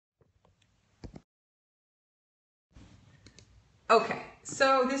Okay,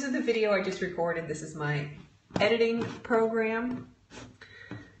 so this is the video I just recorded. This is my editing program.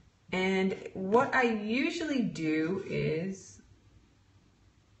 And what I usually do is,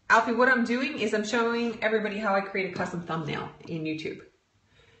 Alfie, what I'm doing is I'm showing everybody how I create a custom thumbnail in YouTube.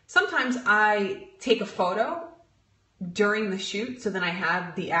 Sometimes I take a photo during the shoot, so then I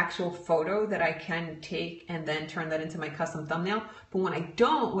have the actual photo that I can take and then turn that into my custom thumbnail. But when I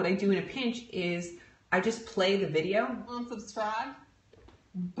don't, what I do in a pinch is I just play the video. Subscribe.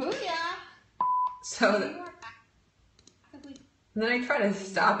 Booyah! So then I try to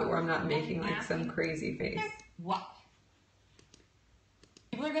stop it where I'm not making like some crazy face. What?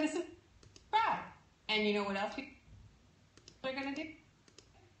 People are going to subscribe. And you know what else people are going to do?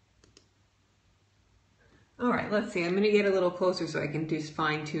 All right, let's see. I'm going to get a little closer so I can just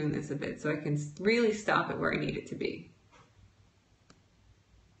fine tune this a bit so I can really stop it where I need it to be.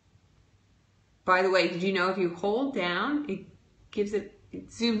 By the way, did you know if you hold down, it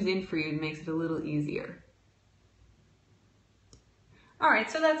zooms in for you and makes it a little easier. All right,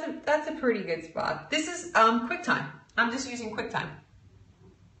 so that's a pretty good spot. This is QuickTime. I'm just using QuickTime.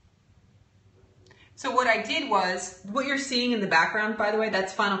 So what I did was, what you're seeing in the background, by the way,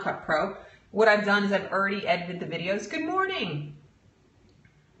 that's Final Cut Pro. What I've done is I've already edited the videos. Good morning.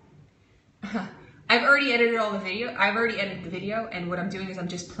 I've already edited the video, and what I'm doing is I'm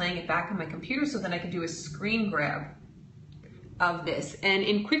just playing it back on my computer so then I can do a screen grab of this. And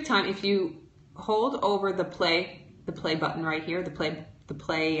in QuickTime, if you hold over the play button right here, the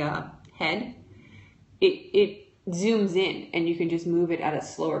play head, it zooms in, and you can just move it at a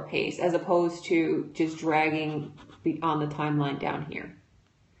slower pace as opposed to just dragging on the timeline down here.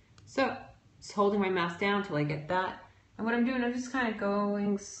 So just holding my mouse down till I get that. And what I'm doing, I'm just kind of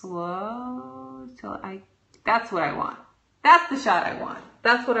going slow till that's what I want. That's the shot I want.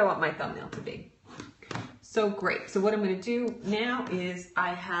 That's what I want my thumbnail to be. So great. So what I'm going to do now is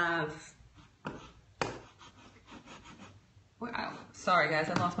I have, wow, sorry guys,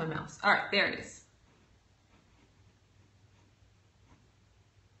 I lost my mouse. All right, there it is.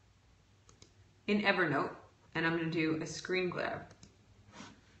 In Evernote, and I'm going to do a screen grab.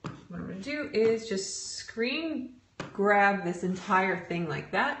 What I'm going to do is just screen grab this entire thing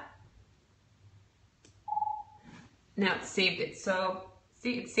like that. Now it's saved it. So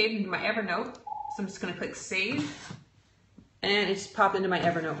see, it's saved into my Evernote. So I'm just going to click save, and it just popped into my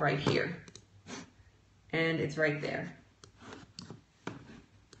Evernote right here. And it's right there.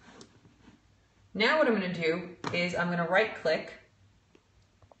 Now what I'm going to do is I'm going to right click.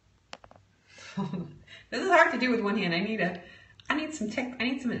 This is hard to do with one hand. I need an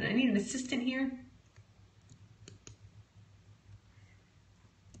assistant here.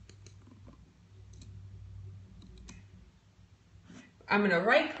 I'm going to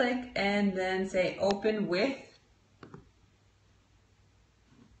right click and then say open with.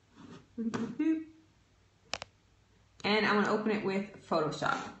 And I'm going to open it with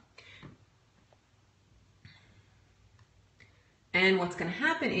Photoshop. And what's going to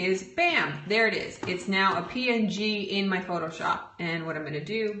happen is, bam, there it is. It's now a PNG in my Photoshop. And what I'm going to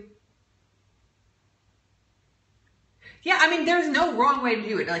do, yeah, I mean, there's no wrong way to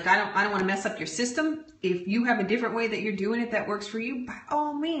do it. Like, I don't want to mess up your system. If you have a different way that you're doing it that works for you, by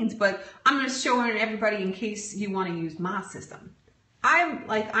all means. But I'm just showing everybody in case you want to use my system. I'm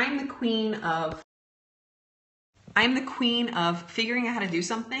the queen of figuring out how to do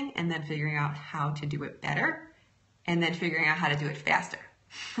something and then figuring out how to do it better. And then figuring out how to do it faster.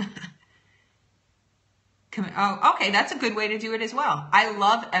 Oh, okay, that's a good way to do it as well. I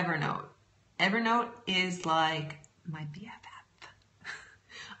love Evernote. Evernote is like my BFF.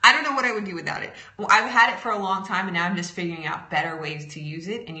 I don't know what I would do without it. Well, I've had it for a long time, and now I'm just figuring out better ways to use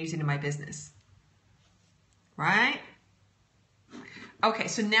it and use it in my business. Right? Okay,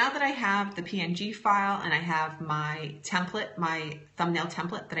 so now that I have the PNG file and I have my template, my thumbnail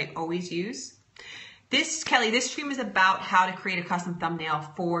template that I always use, Kelly, this stream is about how to create a custom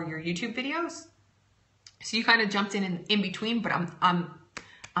thumbnail for your YouTube videos. So you kind of jumped in between, but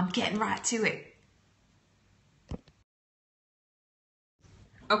I'm getting right to it.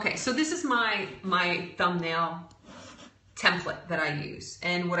 Okay, so this is my thumbnail template that I use.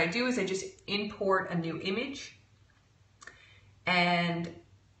 And what I do is I just import a new image and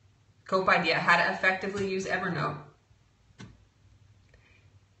go by how to effectively use Evernote.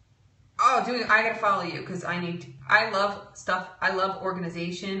 Oh, I gotta follow you because I love stuff. I love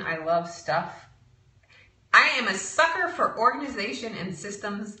organization. I love stuff. I am a sucker for organization and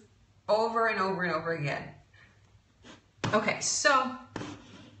systems over and over and over again. Okay, so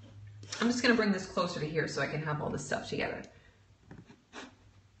I'm just gonna bring this closer to here so I can have all this stuff together.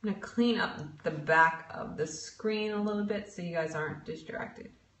 I'm gonna clean up the back of the screen a little bit so you guys aren't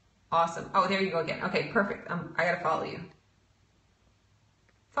distracted. Awesome. Oh, there you go again. Okay, perfect. I gotta follow you.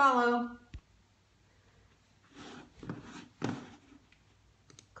 Follow.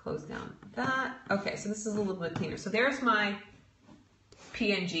 Close down that. Okay, so this is a little bit cleaner. So there's my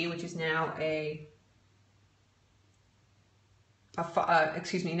PNG, which is now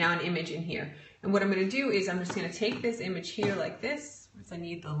now an image in here. And what I'm going to do is I'm just going to take this image here like this, because I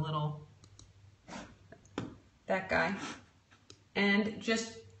need the little, that guy, and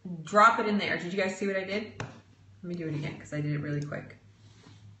just drop it in there. Did you guys see what I did? Let me do it again because I did it really quick.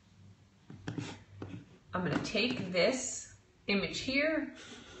 I'm going to take this image here,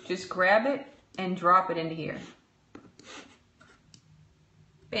 just grab it and drop it into here.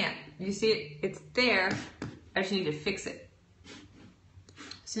 Bam. You see it? It's there. I just need to fix it.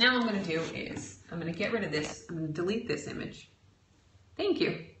 So now what I'm going to do is I'm going to get rid of this. I'm going to delete this image. Thank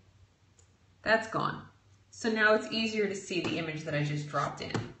you. That's gone. So now it's easier to see the image that I just dropped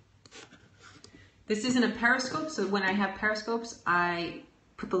in. This isn't a periscope, so when I have periscopes, I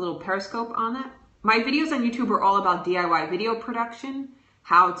put the little periscope on that. My videos on YouTube are all about DIY video production,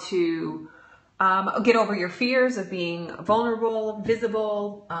 how to get over your fears of being vulnerable,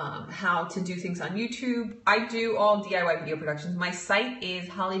 visible, how to do things on YouTube. I do all DIY video productions. My site is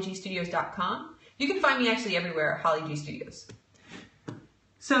hollygstudios.com. You can find me actually everywhere, Holly G Studios.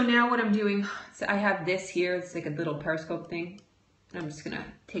 So now what I'm doing, so I have this here, it's like a little periscope thing. I'm just gonna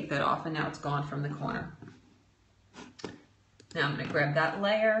take that off and now it's gone from the corner. Now I'm gonna grab that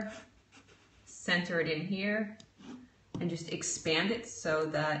layer, center it in here, and just expand it so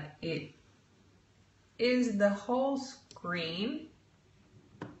that it is the whole screen,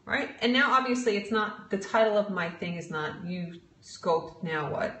 right? And now obviously it's not, the title of my thing is not you scoped now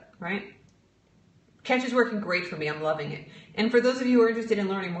what, right? Catch is working great for me, I'm loving it. And for those of you who are interested in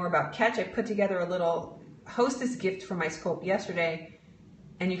learning more about Catch, I put together a little hostess gift for my scope yesterday,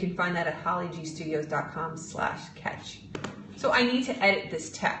 and you can find that at hollygstudios.com/catch. So I need to edit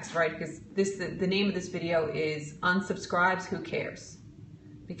this text, right? Because the name of this video is Unsubscribes, Who Cares?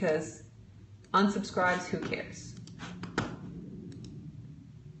 Because unsubscribes, who cares?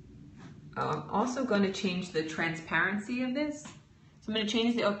 I'm also going to change the transparency of this. So I'm going to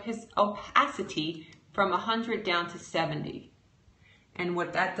change the opacity from 100 down to 70. And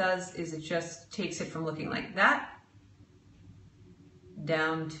what that does is it just takes it from looking like that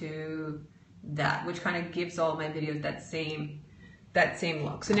down to that, which kind of gives all my videos that same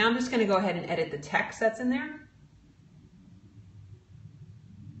look. So now I'm just going to go ahead and edit the text that's in there.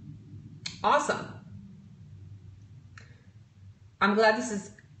 Awesome. I'm glad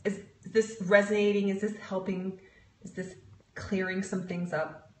is this resonating? Is this helping? Is this clearing some things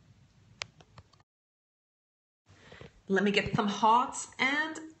up? Let me get some hearts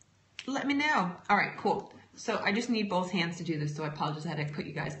and let me know. All right, cool. So I just need both hands to do this, so I apologize that I put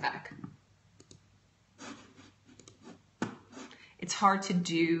you guys back. It's hard to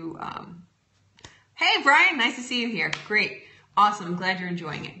do. Hey, Brian, nice to see you here. Great. Awesome. I'm glad you're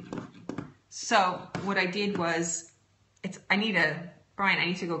enjoying it. So what I did was, Brian, I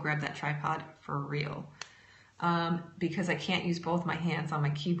need to go grab that tripod for real. Because I can't use both my hands on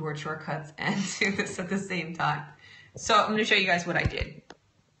my keyboard shortcuts and do this at the same time. So I'm going to show you guys what I did.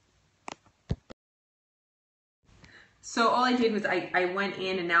 So all I did was I went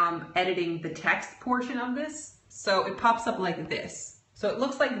in and now I'm editing the text portion of this. So it pops up like this. So it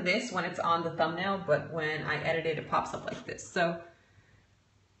looks like this when it's on the thumbnail, but when I edit it, it pops up like this. So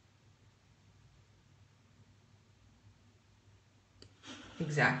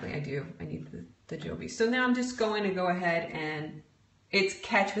exactly, I do. I need the Joby. So now I'm just going to go ahead and it's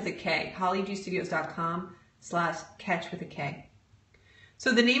Catch with a K, hollygstudios.com/catch with a K.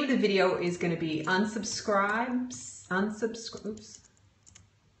 So the name of the video is going to be unsubscribe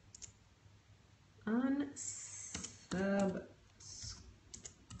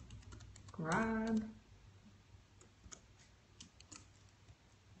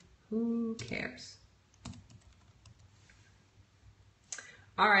Who cares?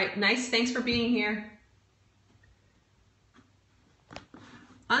 All right, nice. Thanks for being here.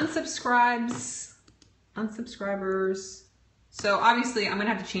 Unsubscribers. So obviously I'm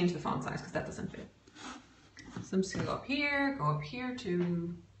gonna have to change the font size because that doesn't fit. So I'm just gonna go up here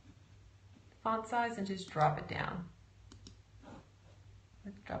to font size and just drop it down.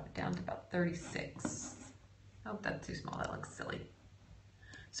 Let's drop it down to about 36. Oh, that's too small, that looks silly.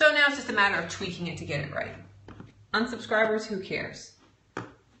 So now it's just a matter of tweaking it to get it right. Unsubscribers, who cares?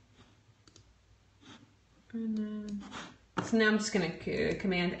 So now I'm just going to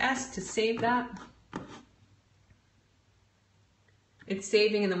Command S to save that. It's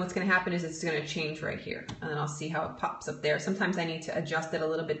saving, and then what's going to happen is it's going to change right here, and then I'll see how it pops up there. Sometimes I need to adjust it a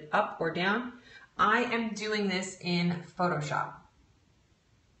little bit up or down. I am doing this in Photoshop.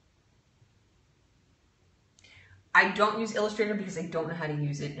 I don't use Illustrator because I don't know how to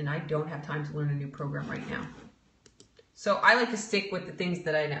use it, and I don't have time to learn a new program right now. So I like to stick with the things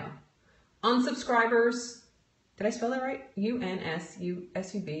that I know. Unsubscribers, did I spell that right?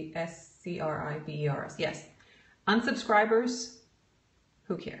 UNSUBSCRIBERS, yes. Unsubscribers,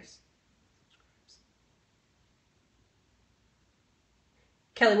 who cares?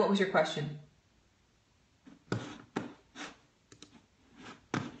 Kelly, what was your question?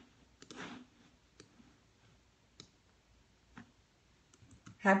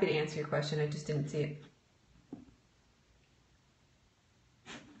 Happy to answer your question. I just didn't see it.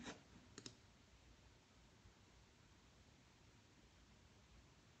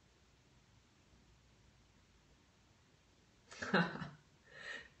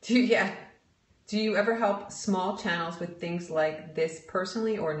 Do you ever help small channels with things like this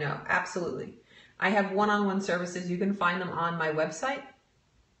personally or no? Absolutely. I have one-on-one services. You can find them on my website.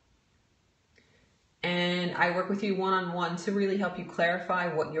 And I work with you one-on-one to really help you clarify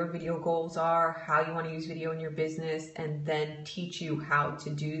what your video goals are, how you want to use video in your business, and then teach you how to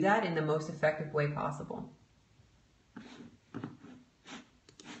do that in the most effective way possible.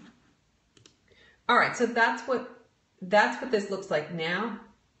 All right, so that's what this looks like now.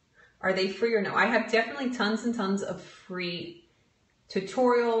 Are they free or no? I have definitely tons and tons of free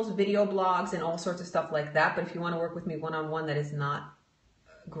tutorials, video blogs, and all sorts of stuff like that. But if you want to work with me one-on-one, that is not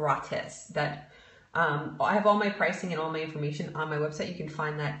gratis. I have all my pricing and all my information on my website. You can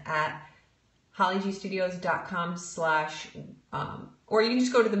find that at hollygstudios.com/ or you can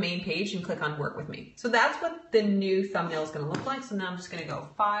just go to the main page and click on work with me. So that's what the new thumbnail is going to look like. So now I'm just going to go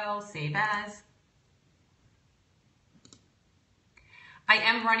File, Save As. I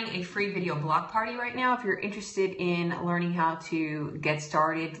am running a free video blog party right now. If you're interested in learning how to get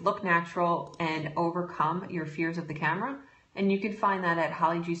started, look natural, and overcome your fears of the camera, and you can find that at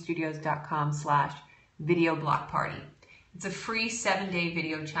hollygstudios.com/video blog party. It's a free 7-day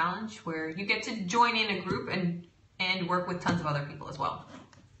video challenge where you get to join in a group and work with tons of other people as well.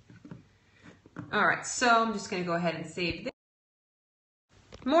 All right, so I'm just going to go ahead and save this.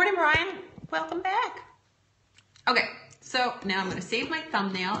 Morning, Ryan. Welcome back. Okay. So now I'm going to save my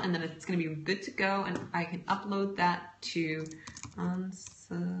thumbnail, and then it's going to be good to go, and I can upload that to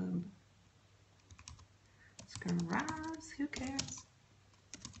unsubscribers. Who cares?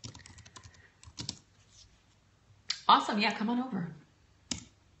 Awesome. Yeah, come on over.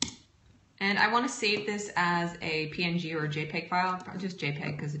 And I want to save this as a PNG or a JPEG file, just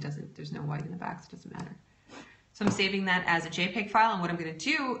JPEG because there's no white in the back, so it doesn't matter. So I'm saving that as a JPEG file, and what I'm going to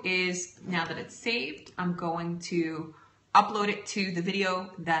do is, now that it's saved, I'm going to upload it to the video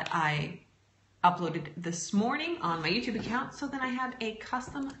that I uploaded this morning on my YouTube account, so then I have a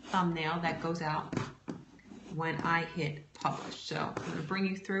custom thumbnail that goes out when I hit publish. So I'm going to bring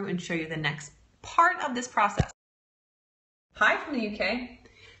you through and show you the next part of this process. Hi from the UK.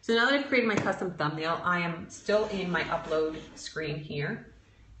 So now that I've created my custom thumbnail, I am still in my upload screen here.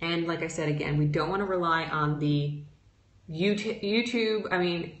 And like I said, again, we don't want to rely on the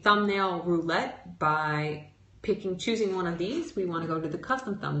thumbnail roulette by choosing one of these. We want to go to the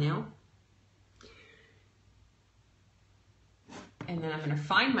custom thumbnail. And then I'm going to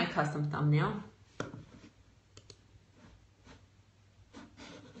find my custom thumbnail.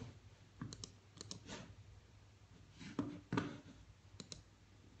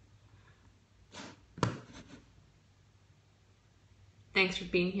 Thanks for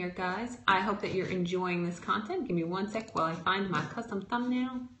being here, guys. I hope that you're enjoying this content. Give me one sec while I find my custom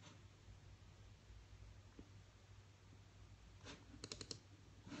thumbnail.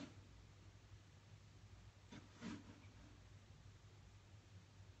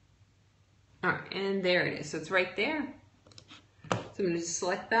 All right, and there it is. So it's right there. So I'm going to just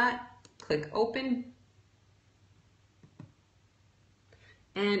select that, click open,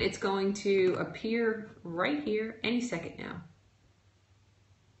 and it's going to appear right here any second now.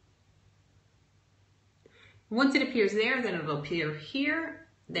 Once it appears there, then it'll appear here.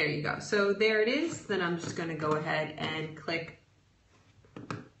 There you go. So there it is. Then I'm just going to go ahead and click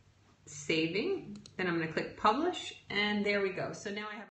saving. Then I'm going to click publish, and there we go. So now I have